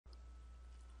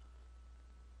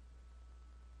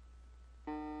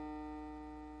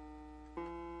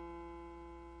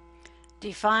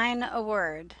Define a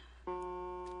word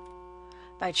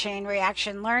by Chain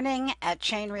Reaction Learning at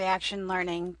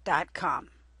chainreactionlearning.com.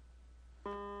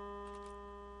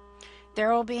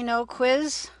 There will be no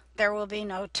quiz, there will be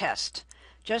no test.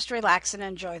 Just relax and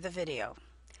enjoy the video.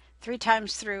 3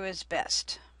 times through is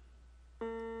best.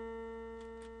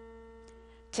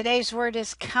 Today's word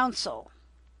is counsel.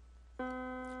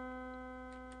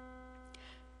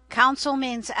 Counsel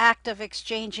means act of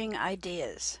exchanging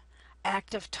ideas,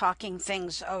 act of talking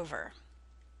things over.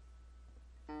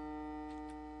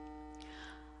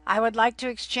 I would like to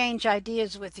exchange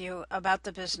ideas with you about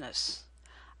the business.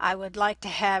 I would like to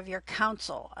have your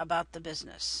counsel about the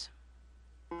business.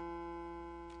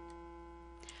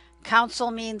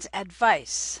 Counsel means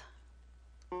advice.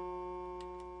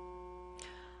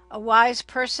 A wise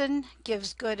person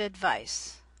gives good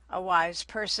advice. A wise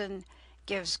person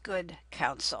gives good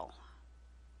counsel.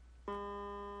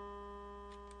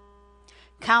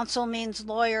 Counsel means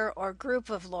lawyer or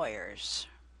group of lawyers.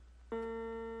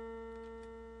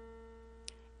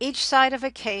 Each side of a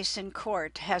case in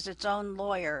court has its own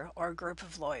lawyer or group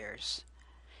of lawyers.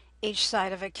 Each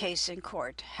side of a case in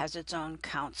court has its own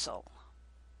counsel.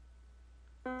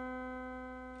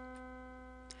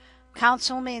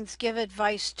 Counsel means give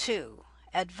advice to,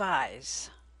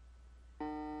 advise.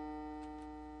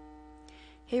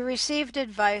 He received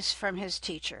advice from his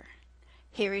teacher.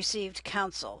 He received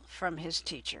counsel from his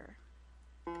teacher.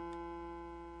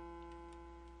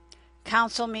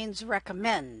 Counsel means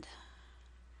recommend.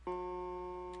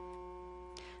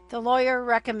 The lawyer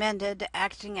recommended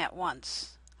acting at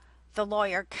once. The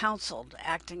lawyer counseled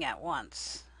acting at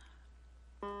once.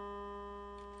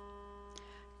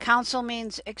 Counsel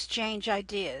means exchange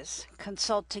ideas,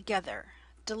 consult together,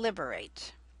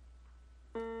 deliberate.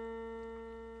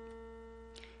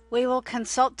 We will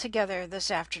consult together this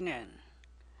afternoon.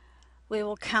 We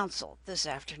will counsel this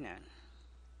afternoon.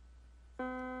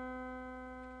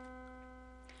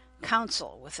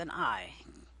 Counsel with an I,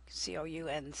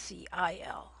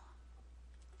 C-O-U-N-C-I-L.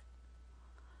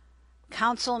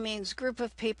 Counsel means group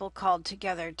of people called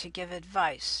together to give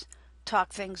advice,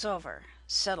 talk things over,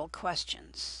 settle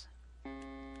questions.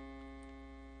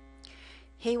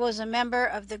 He was a member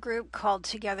of the group called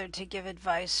together to give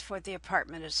advice for the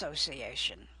apartment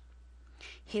association.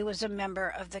 He was a member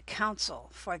of the council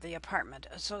for the apartment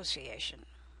association.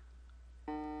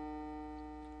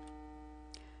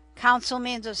 Council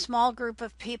means a small group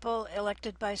of people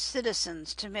elected by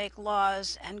citizens to make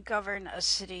laws and govern a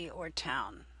city or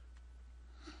town.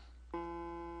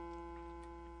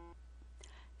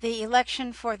 The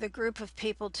election for the group of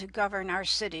people to govern our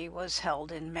city was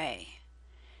held in May.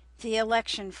 The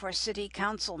election for city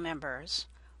council members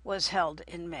was held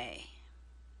in May.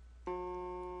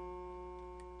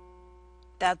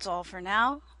 That's all for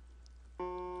now.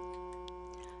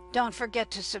 Don't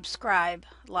forget to subscribe,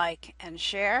 like, and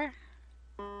share.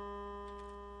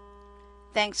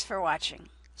 Thanks for watching.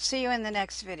 See you in the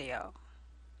next video.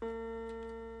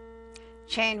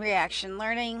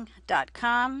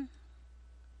 chainreactionlearning.com.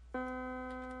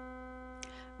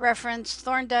 Reference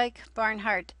Thorndike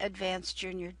Barnhart Advanced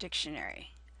Junior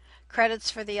Dictionary.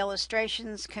 Credits for the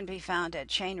illustrations can be found at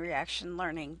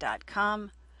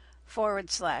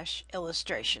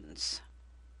chainreactionlearning.com/illustrations.